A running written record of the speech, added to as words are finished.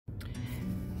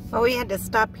Well, we had to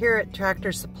stop here at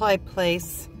Tractor Supply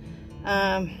Place.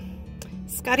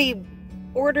 Scotty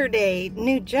ordered a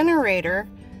new generator.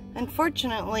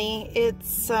 Unfortunately,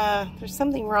 it's there's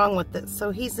something wrong with it,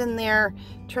 so he's in there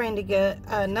trying to get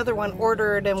another one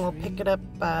ordered, and we'll pick it up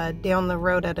down the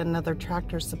road at another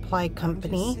Tractor Supply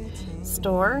Company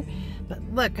store. But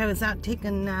look, I was out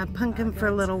taking Pumpkin for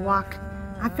a little walk.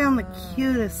 I found the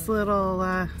cutest little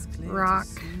rock.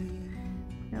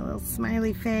 Got a little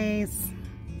smiley face,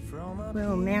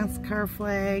 little NASCAR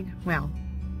flag, well,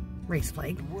 race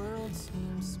flag.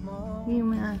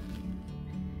 Yuma.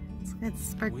 It's got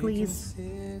sparklies.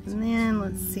 And then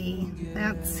let's see,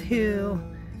 that's who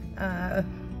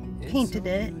painted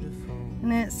it.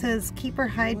 And it says keep or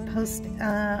hide post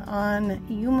on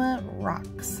Yuma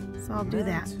Rocks. So I'll do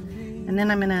that. And then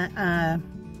I'm gonna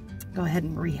go ahead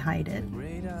and re-hide it.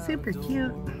 Super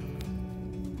cute.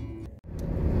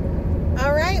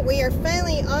 All right, we are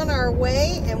finally on our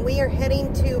way, and we are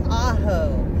heading to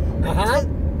Aho.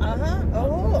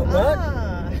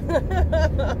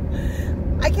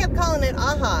 I kept calling it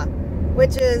AHA,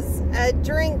 which is a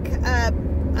drink,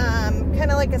 kind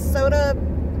of like a soda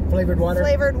flavored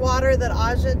water that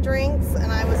Aja drinks,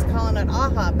 and I was calling it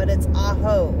AHA, but it's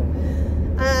Aho.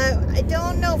 I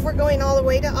don't know if we're going all the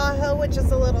way to Aho, which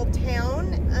is a little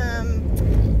town.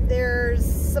 There's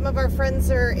some of our friends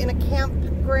are in a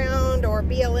campground or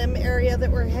BLM area that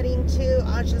we're heading to.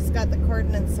 Aja's got the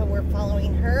coordinates, so we're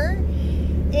following her.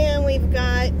 And we've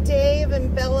got Dave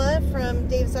and Bella from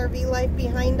Dave's RV Life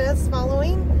behind us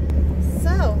following.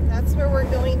 So that's where we're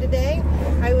going today.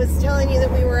 I was telling you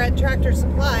that we were at Tractor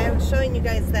Supply. I was showing you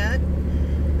guys that.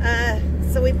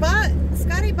 So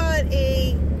Scotty bought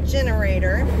a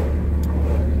generator.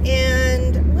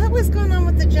 And what was going on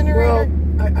with the generator? Well,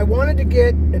 I wanted to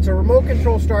get, it's a remote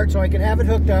control start so I could have it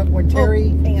hooked up when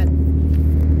Terry... Oh, hang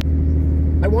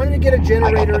on. I wanted to get a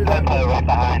generator that... right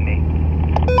behind me.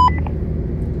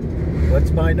 What's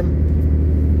behind him?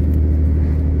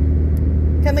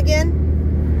 Come again?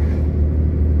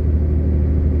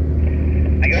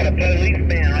 I got a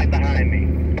policeman right behind me.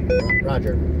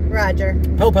 Roger. Roger.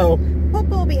 Popo.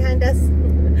 Popo behind us.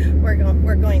 We're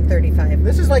going 35.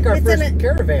 This is like our first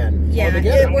caravan. Yeah, I'm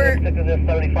going to stick to this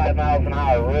 35 miles an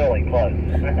hour really close.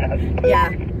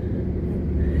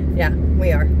 Yeah,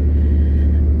 we are.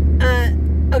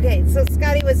 Okay, so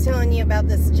Scotty was telling you about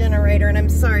this generator, and I'm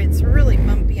sorry, it's really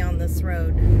bumpy on this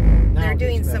road. They're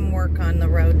doing some work on the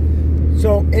road.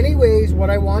 So anyways, what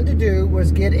I wanted to do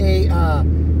was get a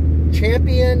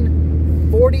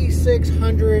Champion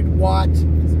 4600 watt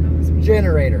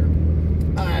generator.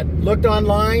 Looked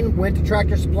online, went to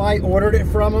Tractor Supply, ordered it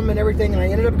from them and everything, and I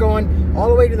ended up going all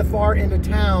the way to the far end of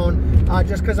town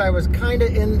just because I was kind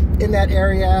of in that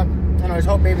area, and I was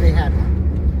hoping maybe they had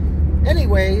one.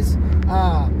 Anyways,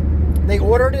 they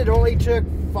ordered it. It only took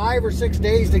 5 or 6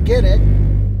 days to get it,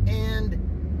 and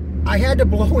I had to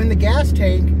blow in the gas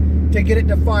tank to get it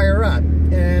to fire up.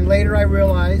 And later I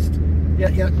realized,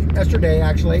 yesterday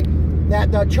actually,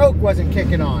 that the choke wasn't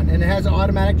kicking on, and it has an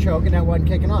automatic choke, and that wasn't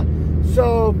kicking on.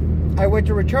 So I went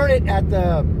to return it at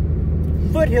the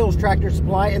Foothills Tractor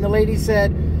Supply, and the lady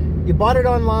said, you bought it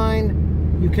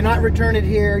online, you cannot return it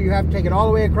here, you have to take it all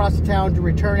the way across the town to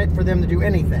return it for them to do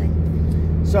anything.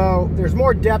 So there's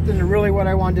more depth into really what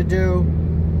I wanted to do.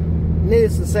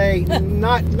 Needless to say,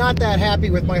 not that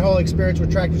happy with my whole experience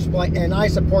with Tractor Supply, and I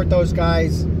support those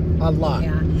guys a lot.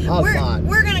 Yeah.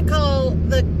 We're going to call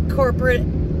the corporate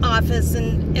office,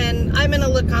 and I'm going to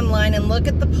look online and look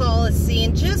at the policy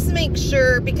and just make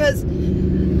sure, because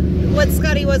what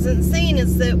Scotty wasn't saying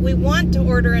is that we want to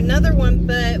order another one,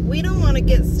 but we don't want to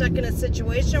get stuck in a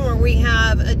situation where we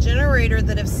have a generator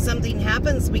that if something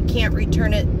happens, we can't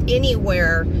return it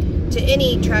anywhere to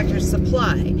any Tractor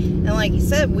Supply. And like you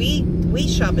said, we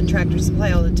shop at Tractor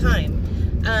Supply all the time.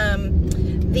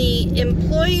 The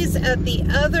employees at the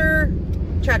other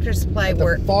Tractor Supply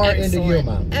were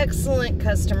excellent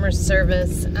customer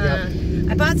service.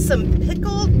 I bought some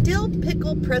dill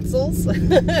pickle pretzels.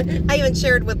 I even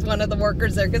shared with one of the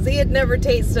workers there because he had never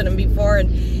tasted them before,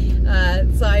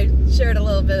 and so I shared a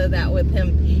little bit of that with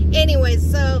him. Anyway,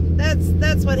 so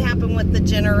that's what happened with the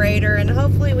generator, and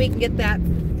hopefully we can get that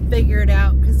figured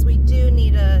out, because we do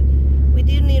need a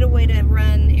way to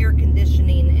run air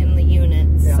conditioning in the unit.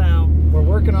 Yeah. So we're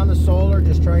working on the solar,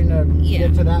 just trying to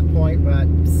get to that point, but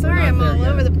sorry I'm all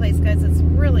over the place, guys. It's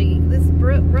really, this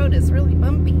road is really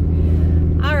bumpy.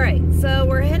 All right, so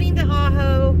we're heading to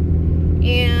Aho,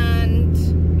 and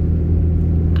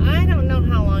I don't know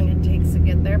how long it takes to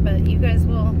get there, but you guys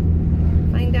will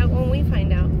find out when we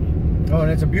find out. Oh,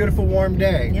 and it's a beautiful warm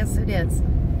day. Yes, it is.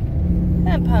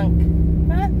 Huh,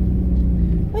 Punk? Huh?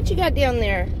 What you got down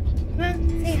there? Huh?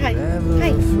 Say hi. Forever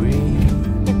Hi. free.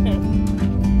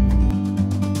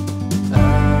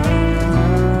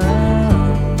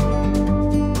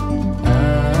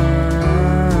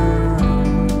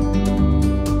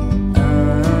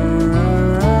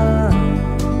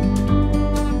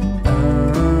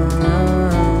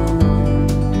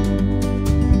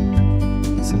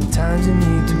 Sometimes you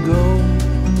need to go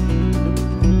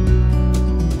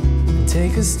and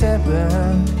take a step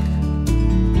back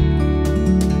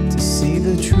to see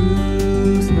the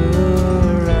truth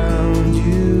around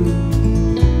you.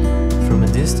 From a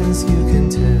distance you can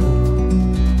tell.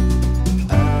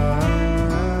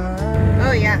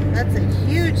 Oh yeah, that's a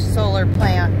huge solar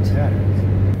plant. Yeah.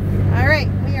 All right,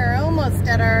 we are almost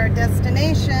at our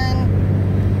destination.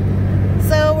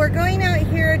 So we're going out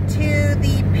here to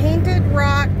the Painted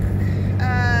Rock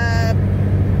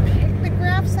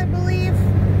pictographs, I believe.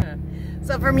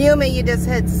 So from Yuma, you just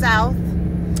head south,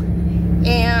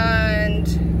 and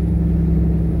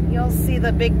you'll see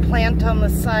the big plant on the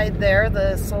side there,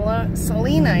 the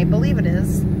Salina, I believe it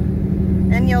is.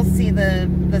 And you'll see the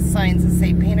signs that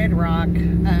say Painted Rock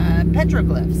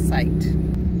petroglyph site.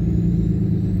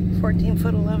 14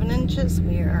 foot 11 inches.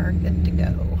 We are good to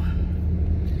go.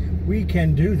 We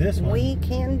can do this one. We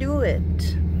can do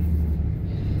it.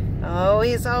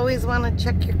 Always want to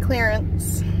check your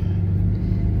clearance.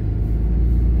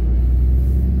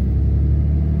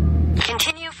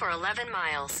 Continue for 11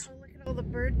 miles. Oh, look at all the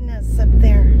bird nests up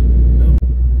there. I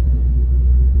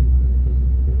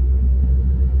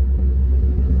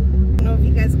don't know if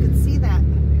you guys could see that.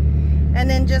 And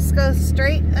then just go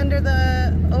straight under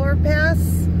the overpass,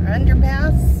 or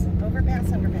underpass,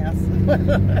 underpass.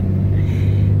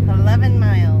 11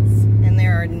 miles, and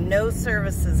there are no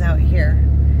services out here.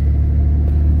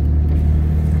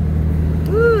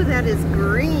 Ooh, that is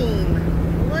green.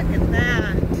 Look at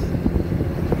that.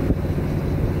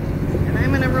 And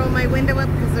I'm gonna roll my window up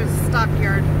because there's a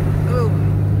stockyard. Ooh.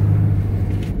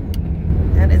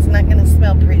 That is not gonna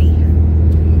smell pretty.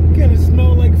 Gonna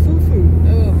smell like foo-foo.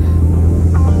 Ooh.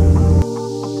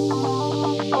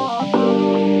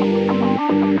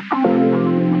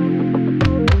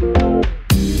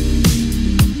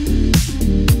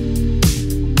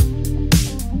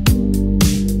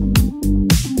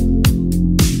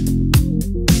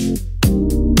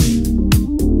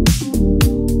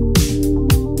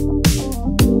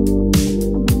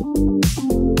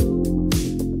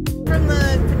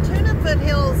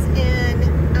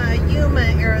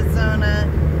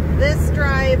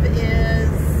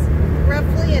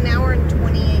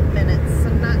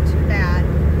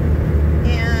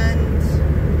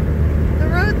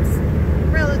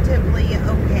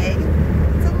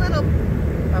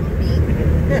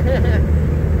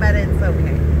 But it's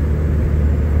okay.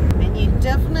 And you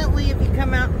definitely, if you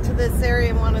come out to this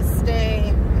area and want to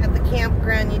stay at the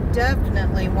campground, you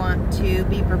definitely want to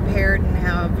be prepared and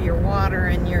have your water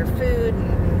and your food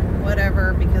and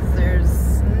whatever, because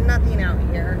there's nothing out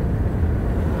here.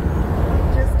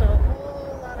 Just a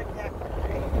whole lot of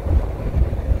cacti.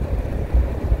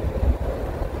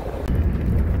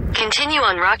 Continue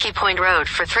on Rocky Point Road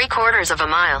for 3/4 of a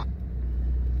mile.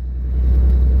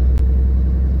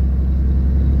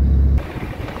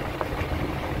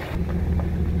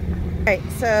 Alright,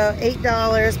 so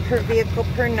 $8 per vehicle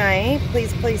per night.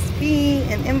 Please place fee,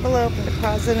 an envelope, and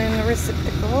deposit in the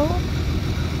receptacle.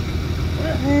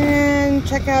 And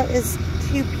checkout is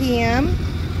 2 p.m.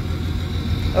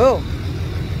 Oh,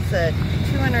 it's a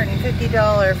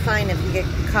 $250 fine if you get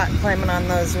caught climbing on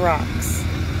those rocks.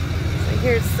 So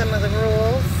here's some of the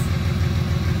rules.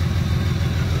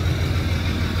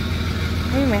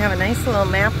 We have a nice little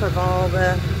map of all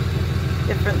the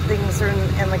different things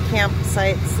and the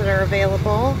campsites that are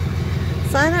available.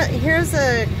 So here's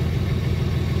a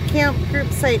camp group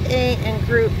site A and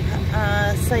group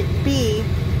site B,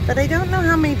 but I don't know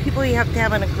how many people you have to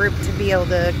have in a group to be able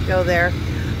to go there.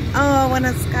 Oh, one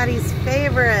of Scotty's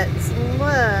favorites. Look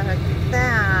at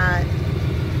that.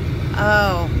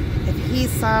 Oh, if he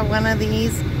saw one of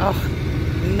these, oh,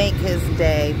 make his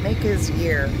day, make his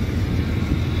year.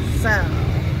 So,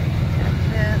 got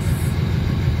this.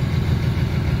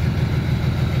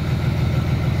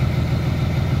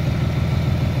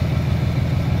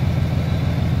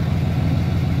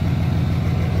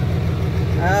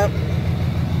 Oh,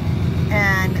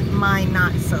 and my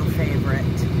not so favorite.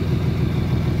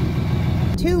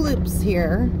 2 loops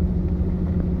here.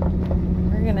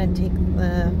 We're gonna take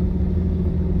the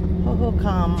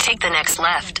Hohokam. Take the next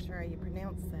left. I'm not sure how you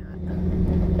pronounce that.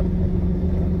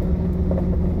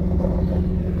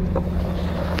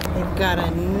 They've got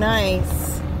a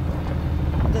nice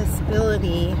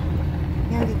disability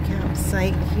handicap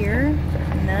site here.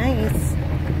 Nice.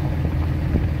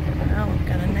 Wow, we've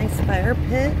got a nice fire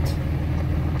pit.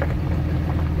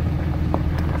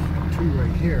 Two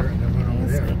right here, and then one over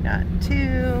Yes, there. we got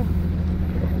two.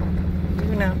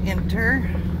 Do not enter.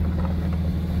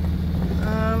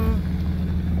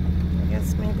 I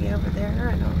guess maybe over there.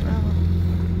 I don't know.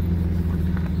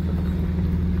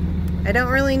 I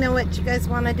don't really know what you guys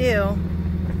want to do.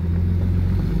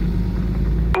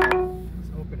 It's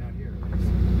open out here.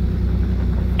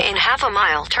 In half a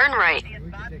mile, turn right. Be a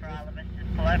spot for all of us,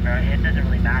 just whatever. It doesn't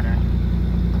really matter.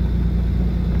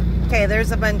 Okay,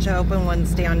 there's a bunch of open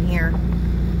ones down here.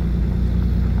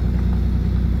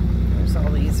 There's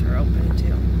all these are open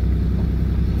too.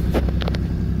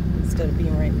 Instead of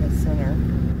being right in the center.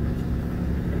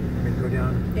 I mean, go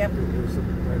down. Yep. There's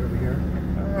something right over here.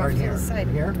 Or Right off to here. the side.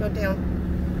 Here? Go down.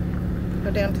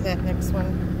 Go down to that next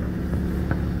one.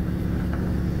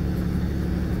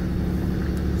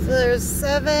 So there's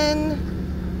 7,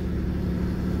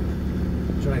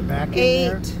 Should I back in 8,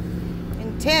 there?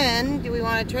 and 10. Do we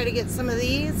want to try to get some of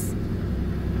these?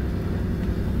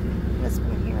 This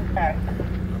one here. I'll back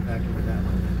into that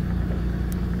one.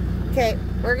 Okay,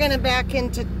 we're gonna back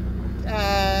into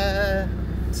 10.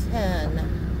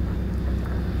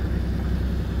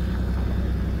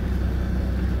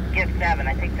 Give 7.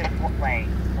 I think this way.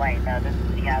 Wait, no, this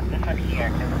one here.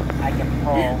 'Cause I can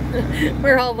pull.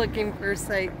 We're all looking for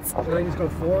sites. Should I just go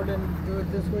forward and do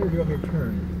it this way, or do you want me to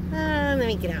turn? Let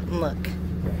me get out and look.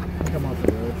 Come off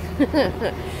the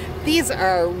road. These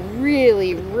are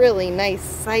really, really nice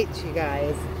sites, you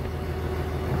guys.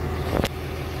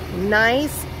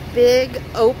 Nice, big,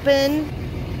 open.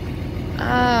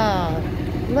 Oh,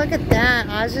 look at that.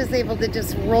 I was just able to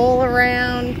just roll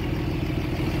around.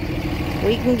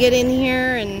 We can get in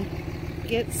here and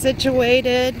get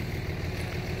situated.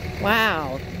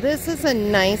 Wow, this is a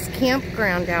nice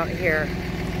campground out here.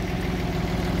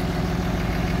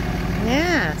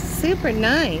 Yeah, super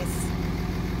nice.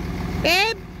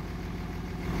 Babe,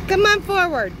 come on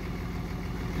forward.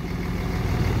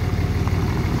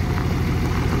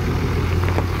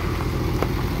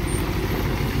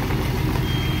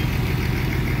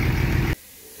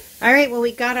 All right, well,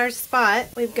 we got our spot.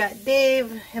 We've got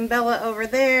Dave and Bella over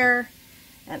there,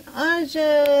 and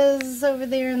Aja's over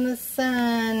there in the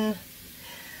sun.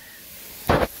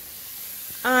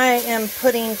 I am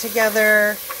putting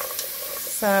together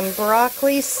some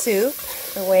broccoli soup,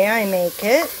 the way I make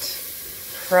it.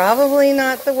 Probably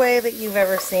not the way that you've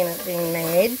ever seen it being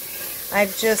made.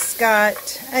 I've just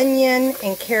got onion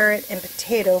and carrot and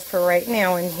potato for right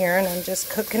now in here, and I'm just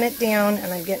cooking it down,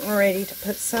 and I'm getting ready to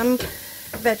put some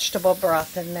vegetable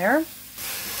broth in there.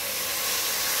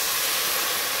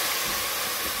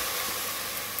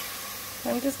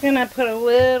 I'm just gonna put a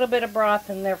little bit of broth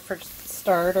in there for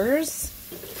starters.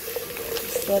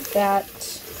 Just let that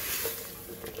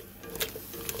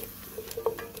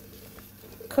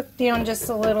cook down just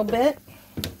a little bit.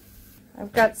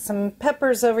 I've got some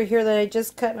peppers over here that I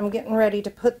just cut, and I'm getting ready to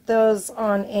put those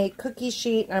on a cookie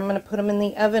sheet. I'm going to put them in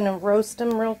the oven and roast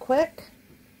them real quick.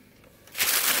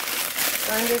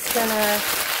 So I'm just going to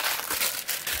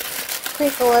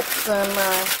crinkle up some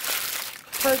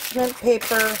parchment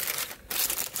paper.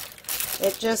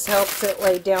 It just helps it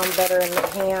lay down better in the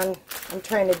pan. I'm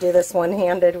trying to do this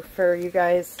one-handed for you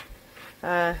guys.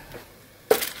 I'll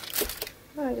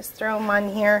just throw them on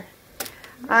here.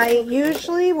 I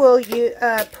usually will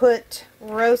put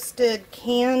roasted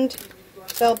canned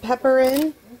bell pepper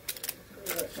in,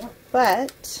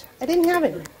 but I didn't have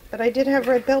any. But I did have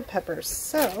red bell peppers,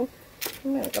 so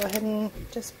I'm going to go ahead and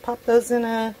just pop those in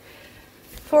a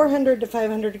 400 to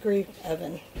 500 degree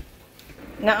oven.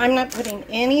 Now I'm not putting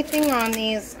anything on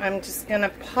these. I'm just going to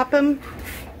pop them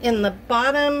in the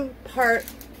bottom part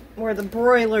where the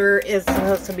broiler is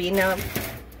supposed to be. Now,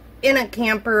 in a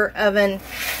camper oven,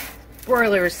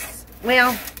 broilers,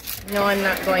 well, no, I'm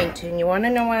not going to. And you want to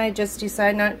know why I just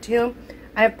decided not to?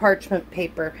 I have parchment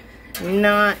paper.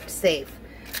 Not safe.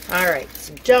 Alright,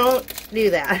 so don't do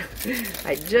that.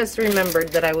 I just remembered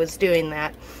that I was doing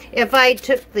that. If I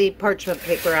took the parchment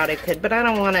paper out, I could, but I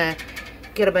don't want to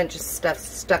get a bunch of stuff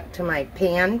stuck to my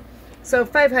pan. So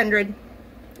 500.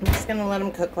 I'm just going to let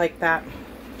them cook like that.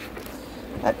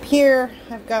 Up here,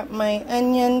 I've got my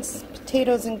onions,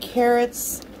 potatoes, and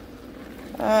carrots.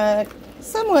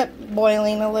 Somewhat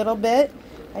boiling a little bit.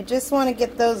 I just want to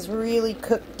get those really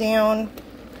cooked down.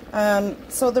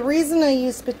 So the reason I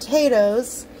use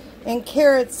potatoes and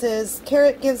carrots is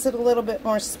carrot gives it a little bit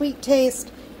more sweet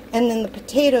taste, and then the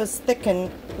potatoes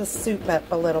thicken the soup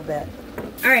up a little bit.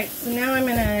 Alright, so now I'm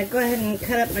going to go ahead and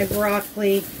cut up my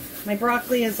broccoli. My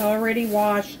broccoli is already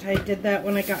washed. I did that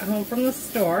when I got home from the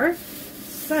store.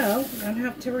 so I don't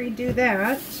have to redo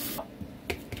that.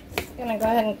 Just gonna go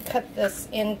ahead and cut this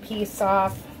end piece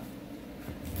off.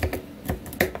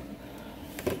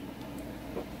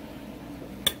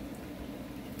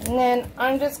 And then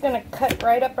I'm just gonna cut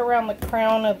right up around the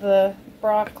crown of the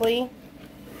broccoli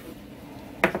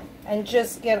and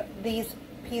just get these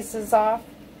pieces off,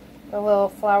 the little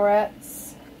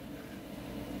flowerets.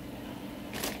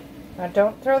 Now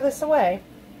don't throw this away.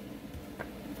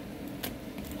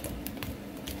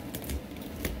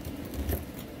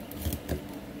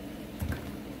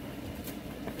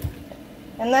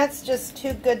 And that's just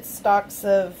 2 good stalks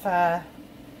of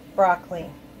broccoli.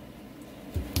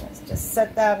 Let's just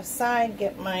set that aside,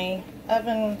 get my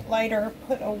oven lighter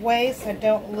put away so I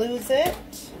don't lose it.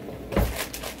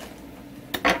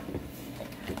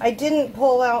 I didn't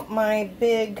pull out my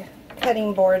big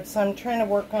cutting board, so I'm trying to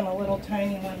work on a little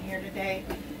tiny one here today.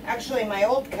 Actually, my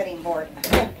old cutting board.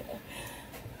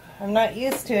 I'm not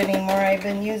used to it anymore. I've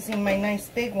been using my nice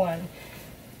big one.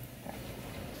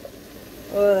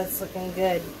 Oh, that's looking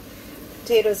good.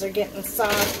 Potatoes are getting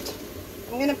soft.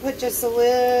 I'm going to put just a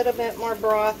little bit more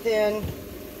broth in,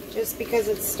 just because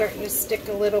it's starting to stick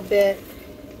a little bit.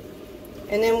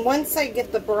 And then once I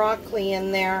get the broccoli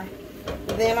in there,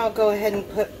 then I'll go ahead and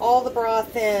put all the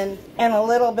broth in and a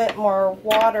little bit more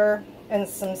water and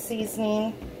some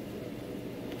seasoning.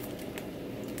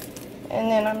 And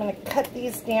then I'm going to cut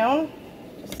these down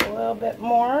just a little bit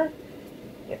more.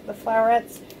 Get the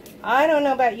flowerets. I don't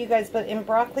know about you guys, but in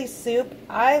broccoli soup,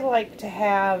 I like to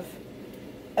have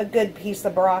a good piece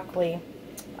of broccoli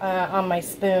on my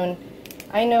spoon.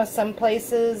 I know some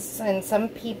places and some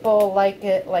people like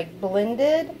it like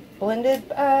blended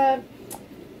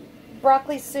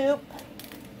broccoli soup.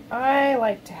 I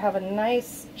like to have a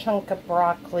nice chunk of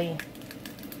broccoli.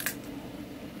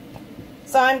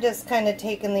 So I'm just kind of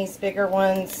taking these bigger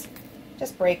ones,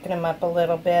 just breaking them up a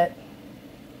little bit.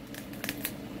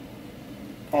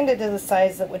 Kind of to the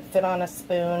size that would fit on a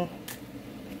spoon.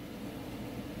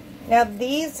 Now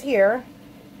these here,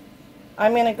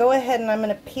 I'm going to go ahead and I'm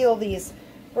going to peel these.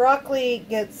 Broccoli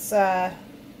gets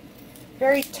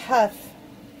very tough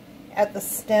at the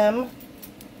stem,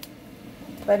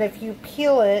 but if you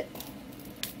peel it,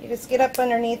 you just get up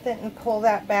underneath it and pull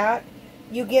that back.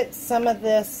 You get some of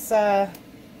this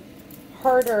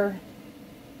harder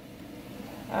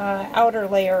outer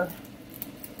layer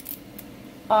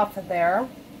off of there.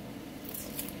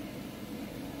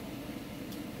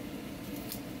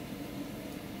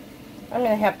 I'm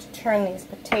going to have to turn these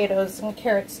potatoes and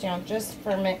carrots down just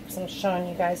for mix I'm showing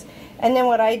you guys. And then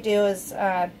what I do is,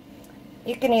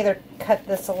 you can either cut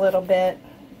this a little bit,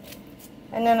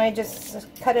 and then I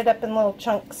just cut it up in little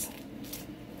chunks,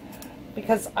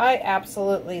 because I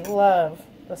absolutely love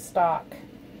the stalk.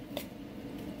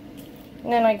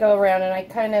 And then I go around and I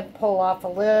kind of pull off a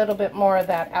little bit more of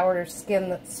that outer skin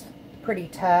that's pretty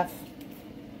tough.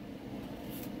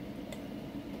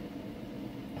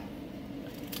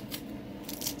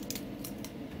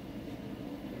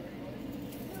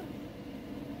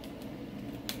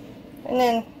 And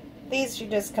then these you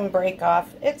just can break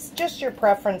off. It's just your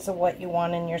preference of what you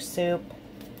want in your soup.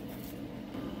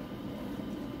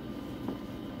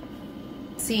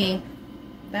 See,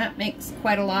 that makes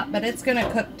quite a lot, but it's going to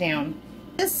cook down.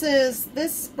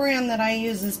 This brand that I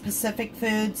use is Pacific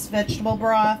Foods vegetable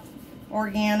broth,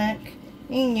 organic.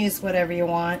 You can use whatever you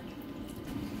want.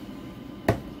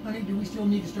 Honey, do we still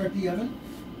need to start the oven?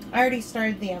 I already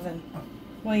started the oven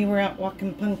while you were out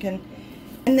walking pumpkin.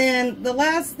 And then the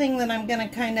last thing that I'm going to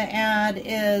kind of add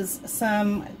is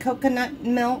some coconut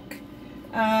milk,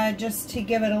 just to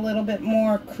give it a little bit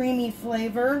more creamy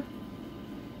flavor.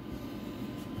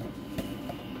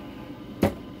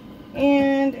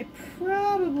 And I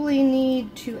probably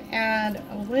need to add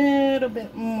a little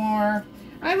bit more.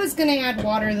 I was going to add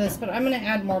water to this, but I'm going to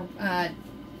add more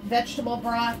vegetable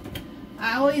broth.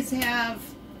 I always have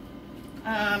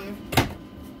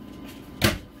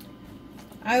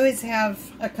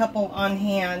a couple on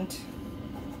hand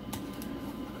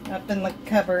up in the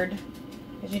cupboard,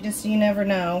 because you never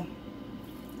know.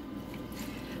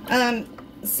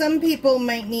 Some people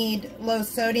might need low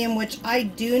sodium, which I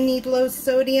do need low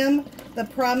sodium. The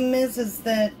problem is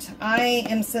that I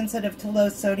am sensitive to low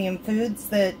sodium foods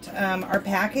that are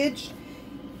packaged.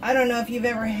 I don't know if you've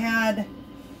ever had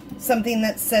something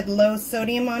that said low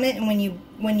sodium on it, and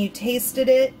when you tasted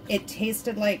it, it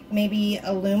tasted like maybe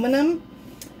aluminum.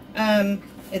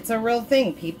 It's a real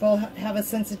thing. People have a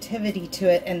sensitivity to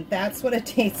it, and that's what it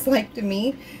tastes like to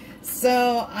me.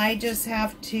 So I just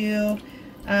have to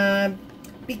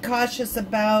be cautious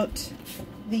about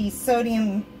the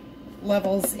sodium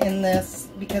levels in this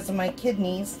because of my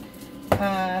kidneys.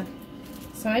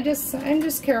 So I'm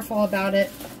just careful about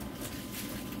it.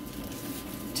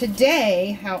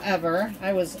 Today, however,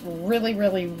 I was really,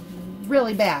 really,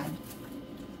 really bad.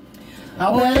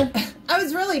 How bad? I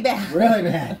was really bad. Really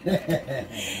bad.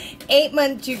 8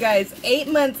 months, you guys. 8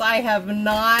 months I have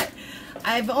not.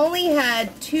 I've only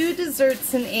had 2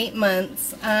 desserts in 8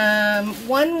 months.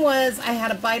 One was I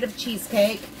had a bite of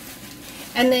cheesecake.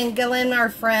 And then Gillian, our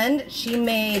friend, she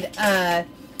made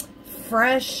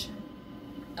fresh,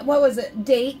 what was it,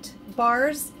 date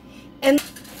bars. And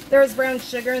there was brown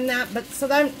sugar in that. But so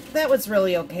that was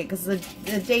really okay because the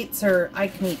dates are, I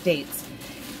can eat dates.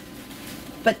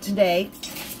 But today,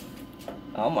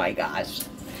 oh my gosh.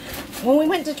 When we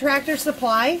went to Tractor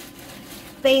Supply,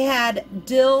 they had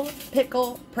dill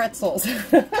pickle pretzels.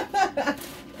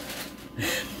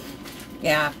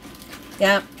 Yeah.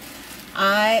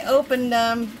 I opened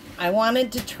them. I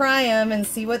wanted to try them and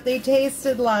see what they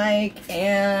tasted like.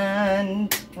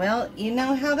 And, well, you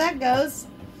know how that goes.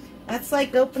 That's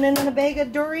like opening a bag of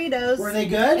Doritos. Were they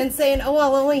good? And saying, oh,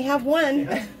 I'll only have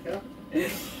one. Yeah.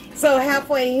 So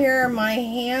halfway here, my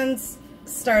hands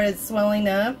started swelling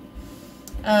up.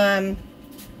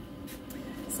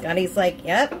 Scotty's like,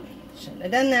 yep, shouldn't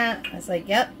have done that. I was like,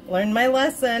 yep, learned my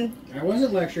lesson. I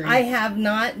wasn't lecturing. I have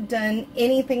not done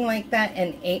anything like that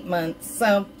in 8 months.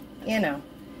 So, you know,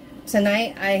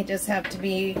 tonight I just have to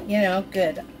be, you know,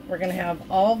 good. We're going to have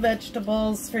all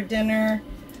vegetables for dinner,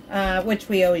 which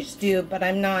we always do, but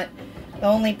I'm not, the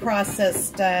only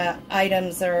processed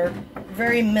items are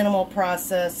very minimal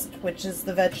processed, which is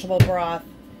the vegetable broth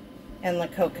and the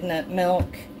coconut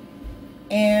milk.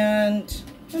 And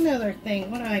another thing,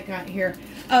 what do I got here?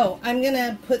 Oh, I'm going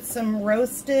to put some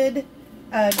roasted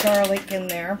garlic in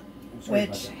there,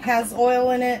 which has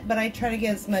oil in it, but I try to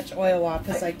get as much oil off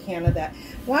as I can of that.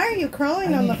 Why are you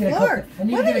crawling on the floor?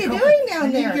 What are you doing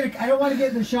down there? I don't want to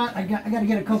get in the shot. I got to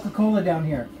get a Coca-Cola down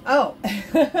here. Oh.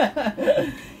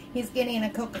 He's getting a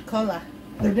Coca-Cola.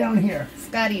 They're down here.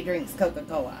 Scotty drinks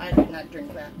Coca-Cola. I do not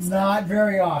drink that stuff. Not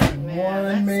very often.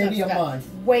 Yeah, One maybe a month.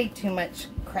 Way too much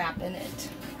crap in it.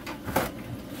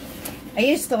 I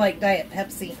used to like Diet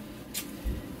Pepsi,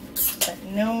 but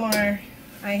no more.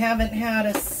 I haven't had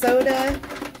a soda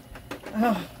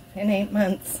in 8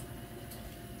 months.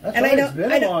 That's and right, it's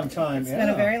been a long time. It's been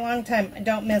a very long time. I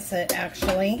don't miss it,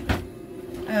 actually.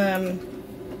 I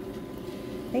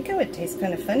think it would taste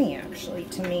kind of funny, actually,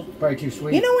 to me. Probably too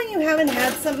sweet. You know when you haven't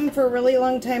had something for a really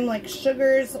long time, like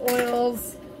sugars,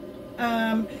 oils,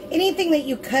 anything that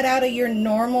you cut out of your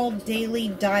normal daily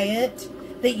diet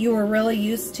that you were really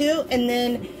used to, and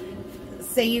then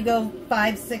say you go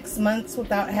 5-6 months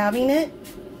without having it,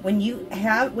 when you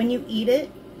eat it,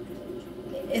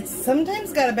 it's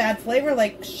sometimes got a bad flavor.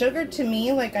 Like sugar to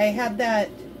me, like I had that,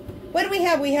 what did we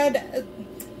have? We had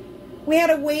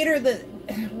a waiter that,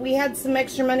 we had some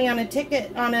extra money on a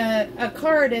ticket, on a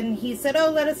card, and he said, oh,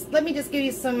 let me just give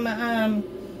you some,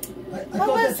 what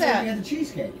was that? We had the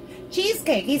cheesecake.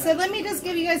 Cheesecake. He said, let me just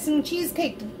give you guys some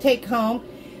cheesecake to take home.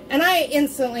 And I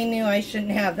instantly knew I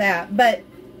shouldn't have that. But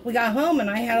we got home and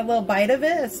I had a little bite of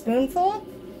it, a spoonful.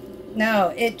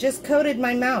 No, it just coated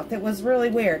my mouth. It was really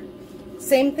weird.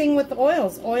 Same thing with the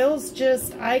oils. Oils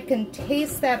just, I can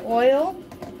taste that oil.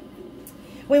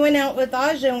 We went out with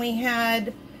Aja and we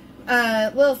had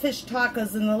little fish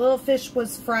tacos, and the little fish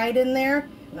was fried in there.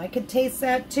 And I could taste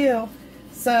that too.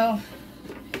 So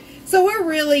we're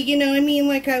really, you know, I mean,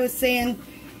 like I was saying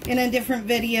in a different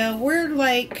video, we're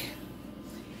like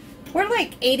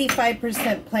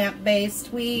 85%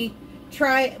 plant-based. We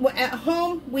try, at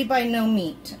home, we buy no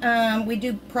meat. We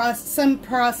do some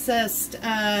processed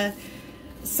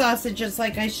sausages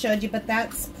like I showed you, but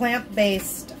that's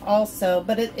plant-based also,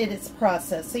 but it is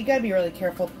processed. So you gotta be really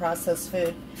careful with processed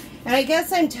food. And I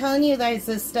guess I'm telling you guys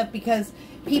this stuff because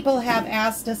people have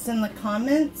asked us in the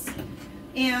comments,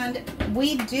 and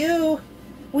we do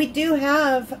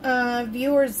have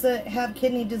viewers that have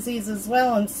kidney disease as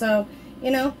well, and so, you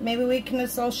know, maybe we can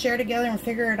just all share together and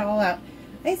figure it all out.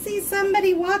 I see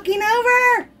somebody walking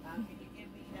over.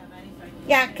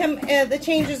 Yeah, come, the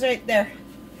change is right there.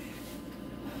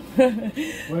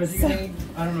 What does he need?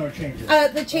 I don't know what change is.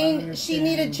 The change, she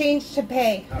needed change to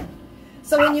pay. Oh.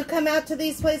 So when you come out to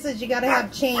these places, you got to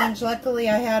have change. Luckily,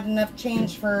 I had enough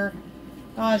change for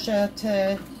Aja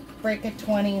to break a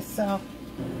 20, so. All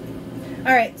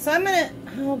right, so I'm going to,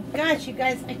 oh gosh, you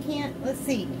guys, I can't, let's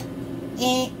see.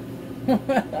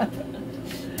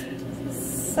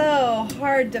 So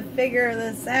hard to figure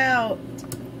this out.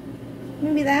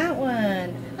 Maybe that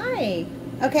one. Hi.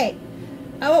 Okay.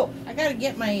 Oh, I got to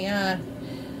get my,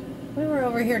 we were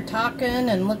over here talking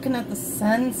and looking at the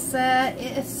sunset.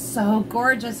 It is so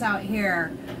gorgeous out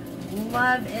here.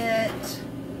 Love it.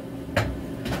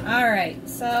 right,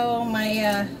 so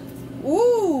my,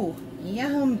 ooh,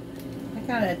 yum. I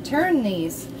gotta turn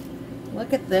these.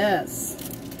 Look at this.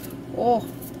 Oh,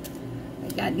 I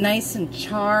got nice and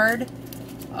charred.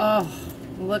 Oh,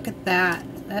 look at that.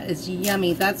 That is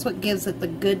yummy. That's what gives it the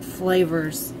good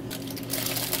flavors.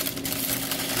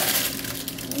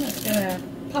 I'm just gonna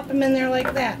pop them in there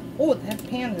like that. Oh, that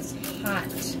pan is hot.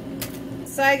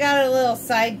 So I got a little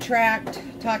sidetracked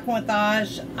talking with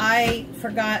Aj. I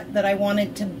forgot that I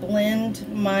wanted to blend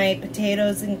my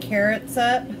potatoes and carrots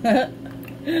up.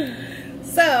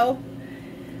 So,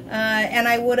 and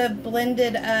I would have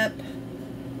blended up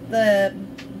the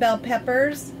bell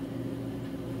peppers.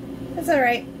 That's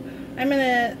alright.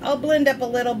 I'll blend up a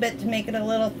little bit to make it a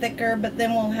little thicker, but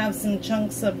then we'll have some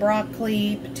chunks of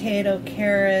broccoli, potato,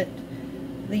 carrot,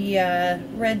 the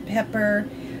red pepper.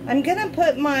 I'm gonna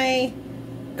put my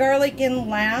garlic in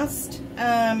last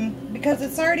because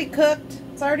it's already cooked,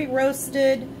 it's already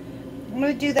roasted. I'm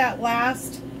gonna do that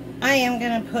last. I am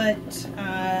gonna put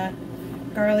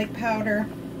garlic powder,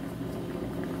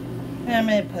 and I'm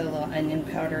gonna put a little onion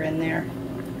powder in there.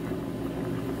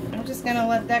 I'm just gonna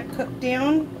let that cook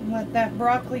down, let that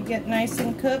broccoli get nice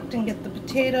and cooked and get the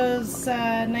potatoes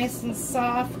nice and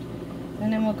soft,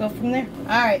 and then we'll go from there.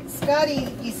 Alright, Scotty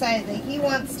decided that he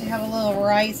wants to have a little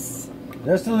rice.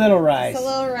 Just a little rice. Just a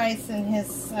little rice in his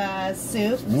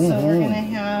soup. So we're gonna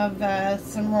have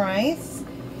some rice.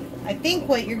 I think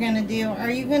what you're gonna do, are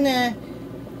you gonna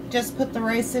just put the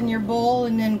rice in your bowl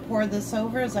and then pour this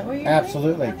over? Is that what you're doing?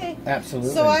 Absolutely. Okay.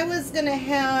 Absolutely. So I was going to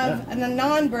have a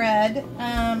naan bread,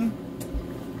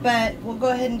 but we'll go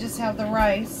ahead and just have the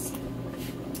rice.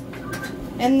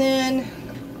 And then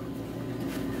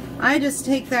I just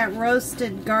take that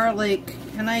roasted garlic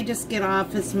and I just get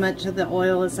off as much of the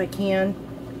oil as I can.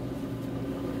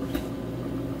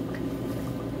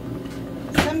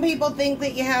 Some people think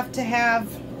that you have to have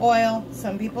oil.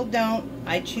 Some people don't.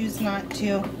 I choose not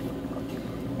to.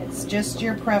 It's just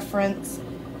your preference.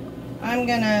 I'm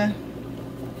gonna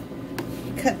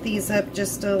cut these up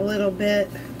just a little bit,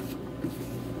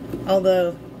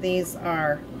 although these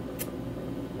are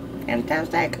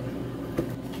fantastic.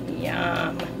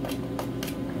 Yum.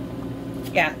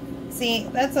 Yeah, see,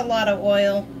 that's a lot of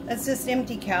oil. That's just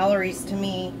empty calories to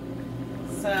me.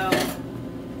 So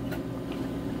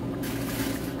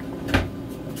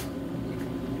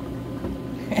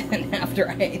and after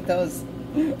I ate those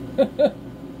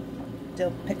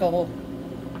dill pickle,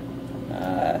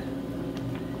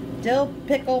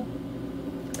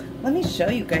 let me show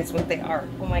you guys what they are.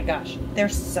 Oh my gosh, they're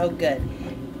so good.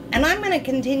 And I'm going to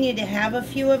continue to have a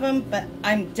few of them, but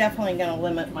I'm definitely going to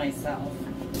limit myself.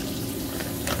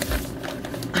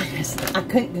 I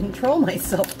couldn't control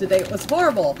myself today. It was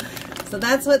horrible. So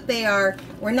that's what they are.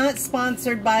 We're not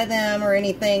sponsored by them or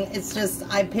anything. It's just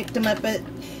I picked them up at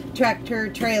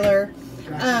Tractor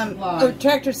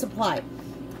Supply.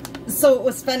 So it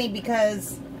was funny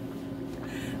because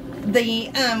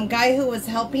the guy who was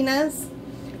helping us,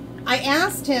 I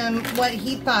asked him what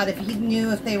he thought, if he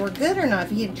knew if they were good or not,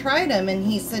 if he had tried them, and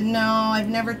he said, no, I've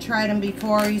never tried them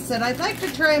before. He said, I'd like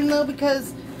to try them though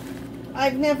because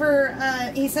I've never,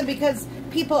 he said, because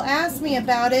people ask me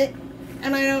about it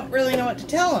and I don't really know what to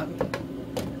tell them.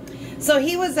 So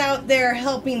he was out there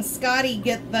helping Scotty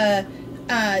get the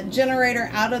generator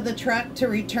out of the truck to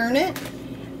return it.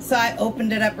 So I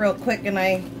opened it up real quick and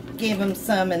I gave him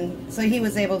some, and so he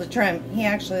was able to try them. He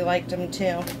actually liked them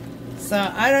too. So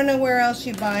I don't know where else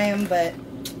you buy them, but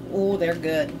oh, they're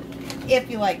good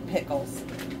if you like pickles.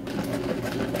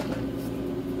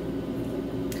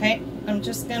 Okay, I'm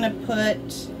just gonna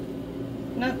put,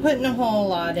 not putting a whole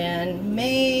lot in,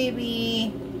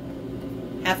 maybe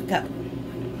half a cup.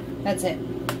 That's it.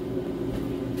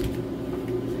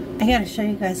 I gotta show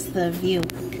you guys the view.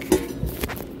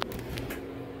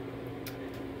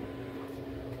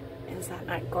 Is that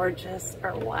not gorgeous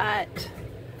or what?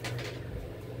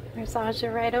 There's Aja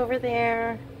right over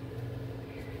there.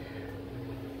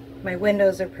 My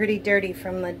windows are pretty dirty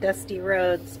from the dusty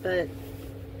roads, but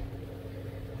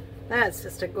that's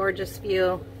just a gorgeous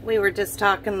view. We were just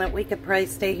talking that we could probably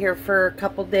stay here for a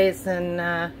couple days and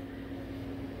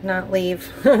not leave.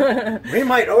 We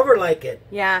might overlike it.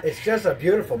 Yeah. It's just a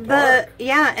beautiful park.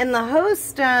 Yeah, and the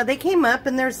host, they came up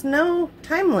and there's no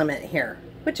time limit here,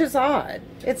 which is odd.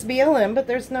 It's BLM, but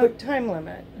there's no time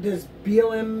limit. Does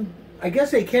BLM... I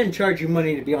guess they can charge you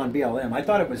money to be on BLM. I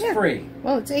thought it was free.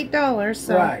 Well, it's $8,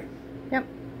 so... Right. Yep.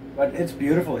 But it's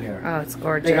beautiful here. Oh, it's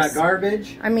gorgeous. They got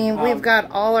garbage. I mean, we've got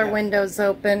all our windows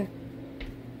open.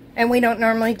 And we don't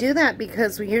normally do that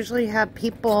because we usually have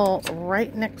people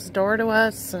right next door to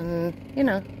us. And, you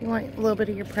know, you want a little bit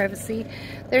of your privacy.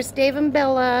 There's Dave and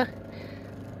Bella.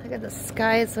 Look at the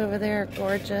skies over there,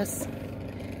 gorgeous.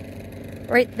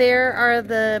 Right there are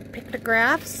the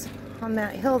pictographs on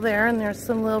that hill there, and there's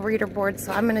some little reader boards,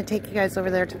 so I'm going to take you guys over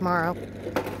there tomorrow.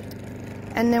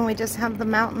 And then we just have the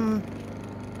mountain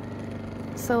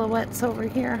silhouettes over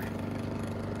here.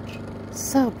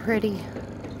 So pretty.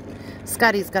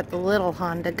 Scotty's got the little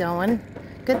Honda going.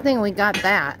 Good thing we got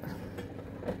that.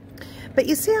 But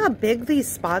you see how big these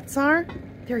spots are?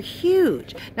 They're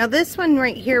huge. Now this one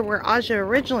right here where Aja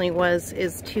originally was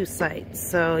is 2 sites,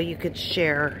 so you could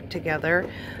share together.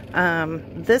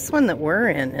 This one that we're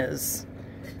in is,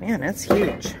 man, it's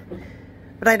huge.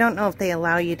 But I don't know if they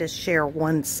allow you to share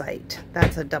 1 site.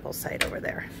 That's a double site over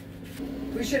there.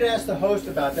 We should ask the host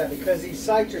about that because these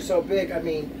sites are so big. I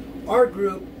mean, our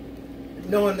group,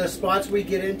 knowing the spots we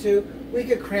get into, we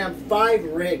could cram 5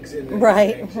 rigs in there.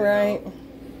 Right, right.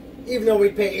 Even though we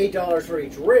pay $8 for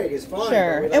each rig is fine.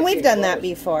 Sure, and we've done that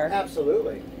before.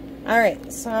 Absolutely. All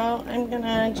right, so I'm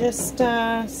gonna just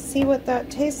see what that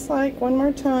tastes like one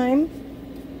more time.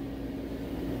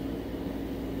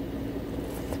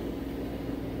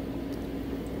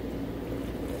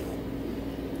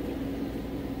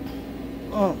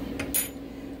 Oh.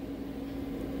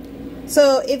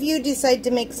 So if you decide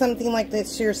to make something like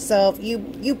this yourself,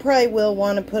 you probably will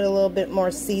want to put a little bit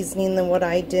more seasoning than what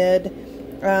I did.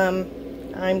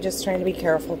 I'm just trying to be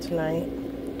careful tonight.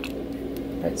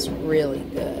 It's really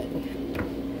good.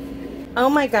 Oh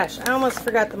my gosh, I almost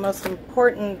forgot the most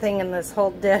important thing in this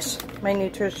whole dish, my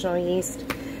nutritional yeast.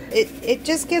 It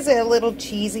just gives it a little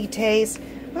cheesy taste.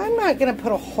 I'm not going to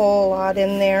put a whole lot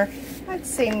in there. I'd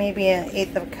say maybe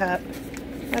 1/8 of a cup.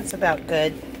 That's about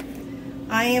good.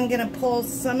 I am going to pull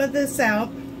some of this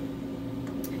out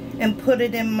and put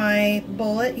it in my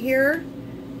bullet here.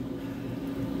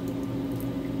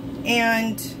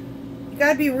 And you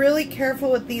gotta be really careful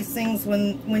with these things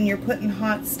when you're putting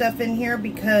hot stuff in here,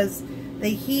 because the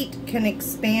heat can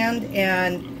expand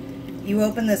and you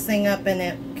open this thing up and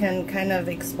it can kind of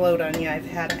explode on you. I've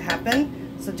had it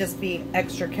happen, so just be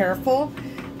extra careful.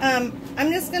 I'm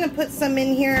just gonna put some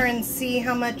in here and see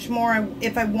how much more,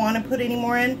 if I want to put any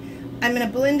more in. I'm gonna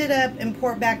blend it up and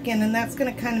pour it back in, and that's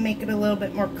gonna kind of make it a little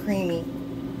bit more creamy.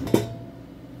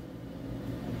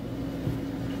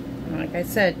 Like I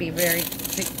said, be very,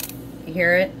 you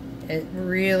hear it? It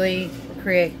really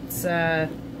creates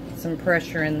some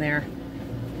pressure in there.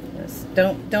 Just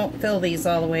don't fill these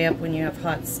all the way up when you have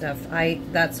hot stuff.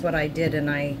 That's what I did, and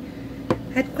I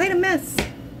had quite a mess.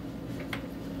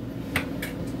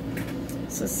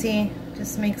 So see,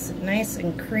 just makes it nice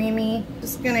and creamy.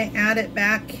 Just gonna add it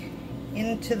back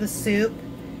into the soup,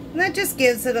 and that just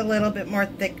gives it a little bit more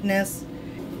thickness.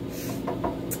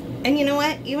 And you know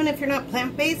what? Even if you're not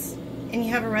plant-based and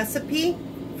you have a recipe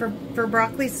for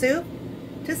broccoli soup,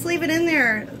 just leave it in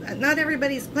there. Not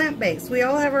everybody's plant-based. We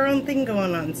all have our own thing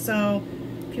going on. So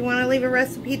if you want to leave a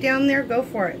recipe down there, go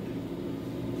for it.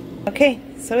 Okay,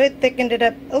 so it thickened it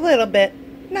up a little bit.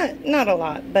 Not a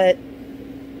lot, but...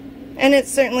 And it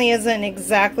certainly isn't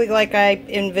exactly like I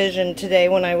envisioned today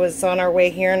when I was on our way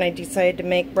here and I decided to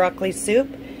make broccoli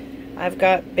soup. I've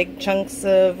got big chunks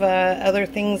of other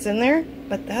things in there,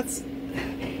 but that's...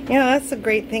 Yeah, that's the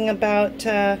great thing about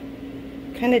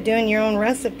kind of doing your own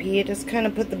recipe. You just kind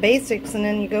of put the basics and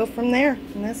then you go from there.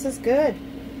 And this is good.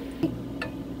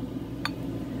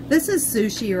 This is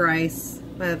sushi rice,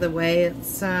 by the way.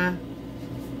 It's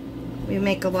we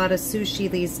make a lot of sushi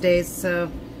these days,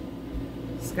 so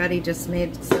Scotty just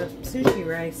made some sushi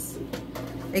rice.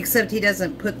 Except he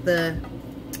doesn't put the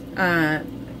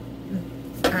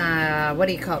what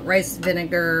do you call it? Rice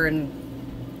vinegar and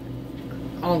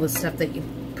all the stuff that you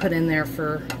put in there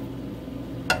for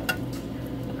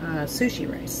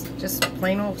sushi rice. Just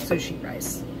plain old sushi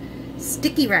rice.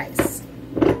 Sticky rice.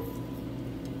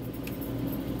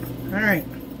 Alright.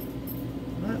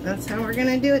 Well, that's how we're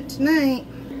gonna do it tonight.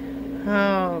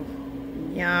 Oh,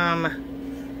 yum.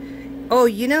 Oh,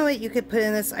 you know what you could put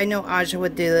in this? I know Aja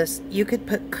would do this. You could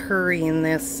put curry in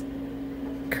this.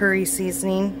 Curry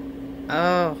seasoning.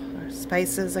 Oh,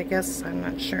 spices, I guess. I'm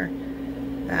not sure.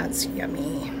 That's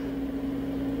yummy.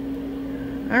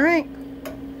 Alright.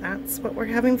 That's what we're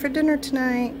having for dinner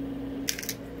tonight.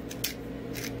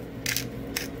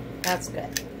 That's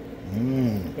good.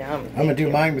 Mmm. Yum. I'm going to do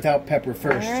mine without pepper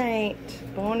first. Alright.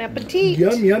 Bon appetit.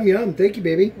 Yum, yum, yum. Thank you,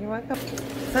 baby. You're welcome.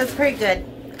 So it's pretty good.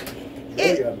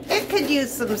 It could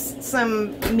use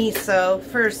some miso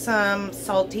for some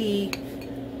salty,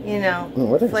 you know,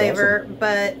 flavor, awesome.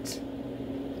 But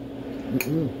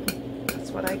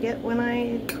that's what I get when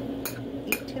I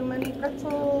eat too many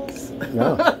pretzels.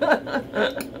 Yeah.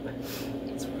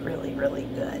 It's really, really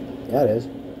good. Yeah, it is.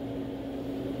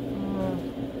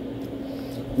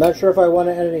 Not sure if I want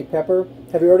to add any pepper.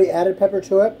 Have you already added pepper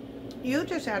to it? You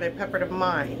just added pepper to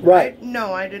mine. Right.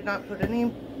 No, I did not put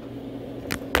any.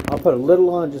 I'll put a little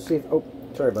on and just see if... Oh,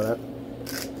 sorry about that.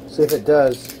 See if it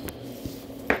does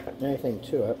anything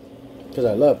to it. Because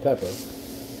I love pepper.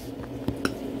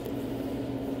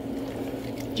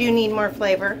 Do you need more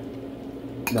flavor?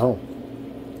 No.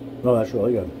 No, that's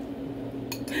really good.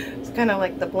 It's kind of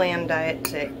like the bland diet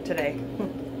today.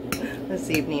 This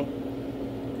evening.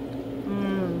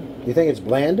 You think it's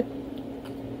bland?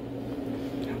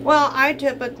 Well, I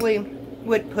typically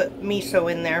would put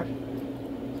miso in there.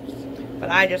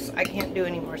 But I can't do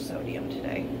any more sodium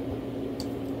today.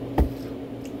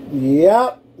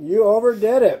 Yep, you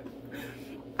overdid it.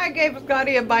 I gave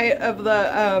Scotty a bite of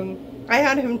the, I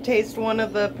had him taste one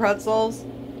of the pretzels,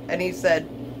 and he said,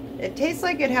 it tastes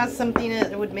like it has something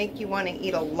that would make you want to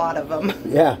eat a lot of them.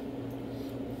 Yeah.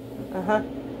 Uh-huh.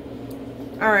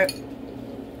 Alright.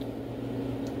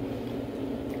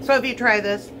 So if you try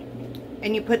this,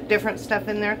 and you put different stuff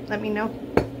in there, let me know.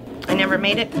 I never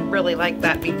made it really like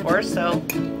that before, so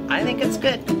I think it's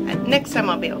good. Next time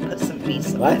I'll be able to put some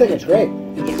miso. I think it's great.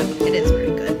 Yeah, it is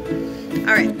pretty good.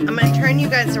 Alright, I'm going to turn you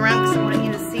guys around because I want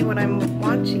you to see what I'm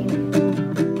watching.